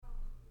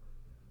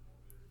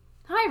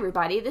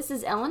everybody, this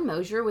is Ellen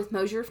Mosier with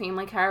Mosier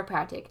Family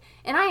Chiropractic,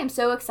 and I am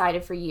so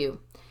excited for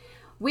you.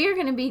 We are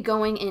going to be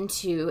going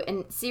into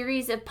a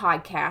series of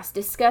podcasts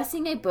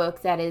discussing a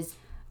book that is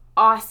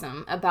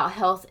awesome about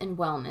health and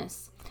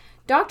wellness.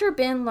 Dr.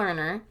 Ben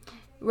Lerner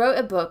wrote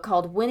a book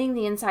called Winning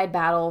the Inside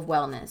Battle of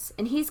Wellness,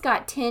 and he's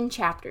got 10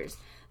 chapters.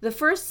 The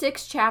first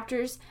 6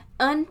 chapters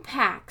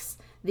unpacks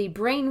the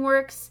brain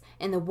works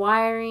and the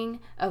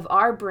wiring of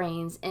our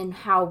brains and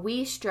how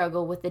we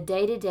struggle with the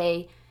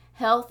day-to-day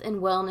health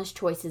and wellness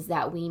choices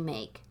that we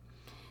make.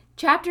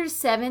 Chapters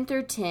 7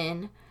 through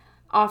 10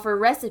 offer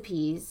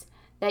recipes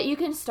that you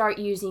can start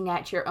using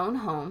at your own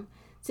home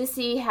to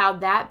see how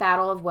that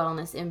battle of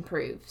wellness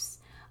improves.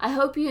 I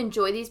hope you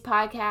enjoy these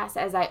podcasts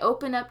as I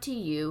open up to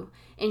you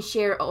and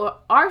share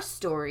our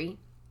story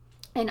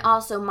and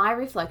also my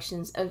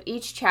reflections of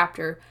each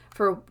chapter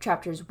for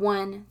chapters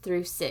 1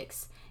 through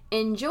 6.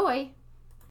 Enjoy!